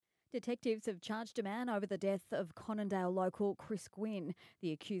Detectives have charged a man over the death of Conondale local Chris Gwynn.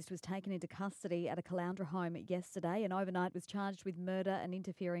 The accused was taken into custody at a Caloundra home yesterday and overnight was charged with murder and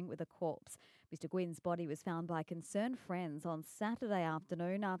interfering with a corpse. Mr Gwynn's body was found by concerned friends on Saturday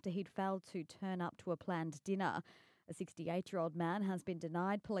afternoon after he'd failed to turn up to a planned dinner. A 68-year-old man has been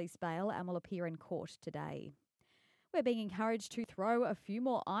denied police bail and will appear in court today. We're being encouraged to throw a few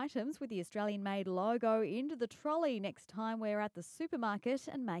more items with the Australian-made logo into the trolley next time we're at the supermarket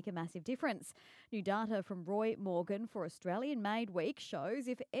and make a massive difference. New data from Roy Morgan for Australian-Made Week shows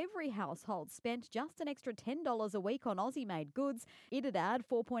if every household spent just an extra $10 a week on Aussie-made goods, it'd add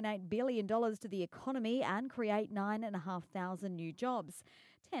 $4.8 billion to the economy and create 9,500 new jobs.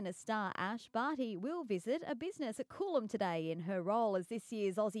 Tennis star Ash Barty will visit a business at Coolum today in her role as this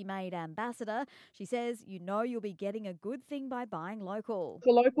year's Aussie-Made ambassador. She says you'll be getting a good thing by buying local.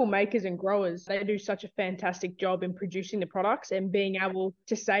 For local makers and growers, they do such a fantastic job in producing the products and being able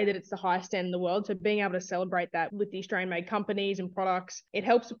to say that it's the highest standard in the world. So being able to celebrate that with the Australian-made companies and products, it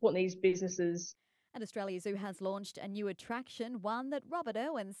helps support these businesses. And Australia Zoo has launched a new attraction, one that Robert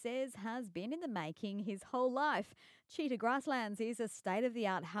Irwin says has been in the making his whole life. Cheetah Grasslands is a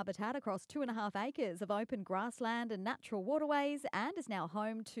state-of-the-art habitat across 2.5 acres of open grassland and natural waterways and is now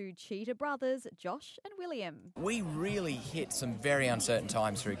home to cheetah brothers Josh and William. We really hit some very uncertain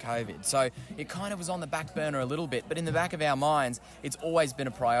times through COVID, so it kind of was on the back burner a little bit, but in the back of our minds, it's always been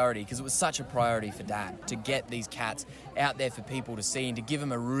a priority because it was such a priority for Dad to get these cats out there for people to see and to give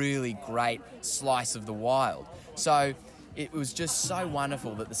them a really great slice of the wild. So it was just so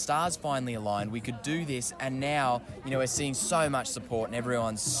wonderful that the stars finally aligned. We could do this, and now, we're seeing so much support and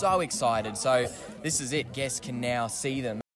everyone's so excited. So this is it. Guests can now see them.